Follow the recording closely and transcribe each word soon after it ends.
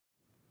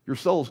Your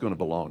soul's going to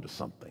belong to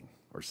something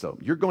or so.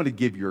 You're going to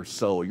give your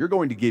soul. You're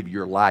going to give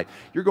your life.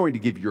 You're going to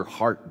give your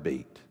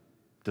heartbeat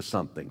to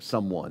something,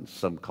 someone,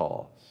 some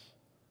cause.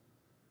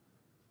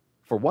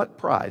 For what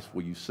price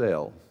will you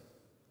sell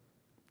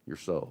your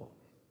soul?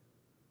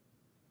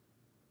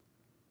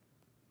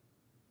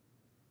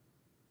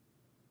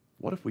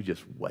 What if we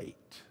just wait?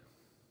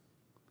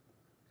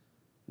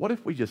 What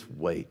if we just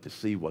wait to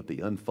see what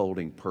the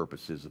unfolding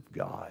purposes of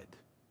God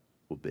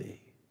will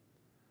be?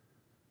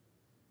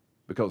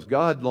 Because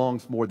God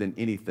longs more than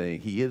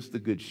anything. He is the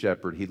good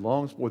shepherd. He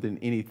longs more than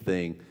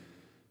anything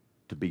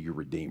to be your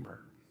redeemer.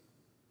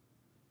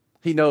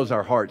 He knows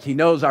our hearts. He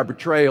knows our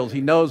betrayals.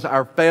 He knows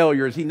our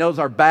failures. He knows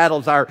our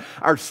battles, our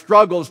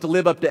struggles to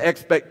live up to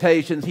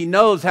expectations. He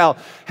knows how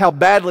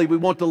badly we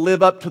want to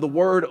live up to the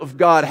Word of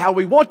God, how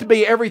we want to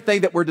be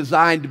everything that we're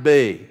designed to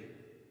be.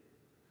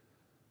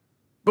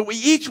 But we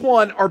each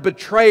one are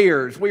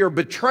betrayers. We are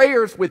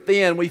betrayers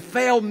within. We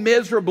fail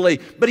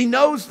miserably, but He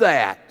knows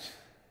that.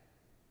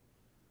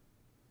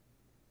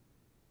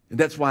 And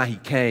that's why He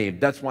came.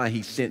 That's why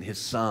He sent His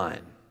Son.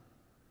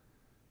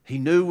 He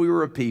knew we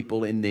were a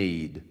people in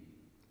need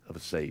of a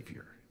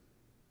Savior.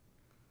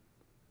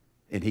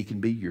 And He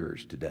can be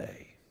yours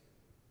today.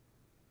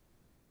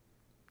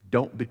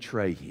 Don't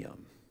betray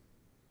Him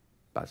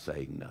by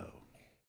saying no.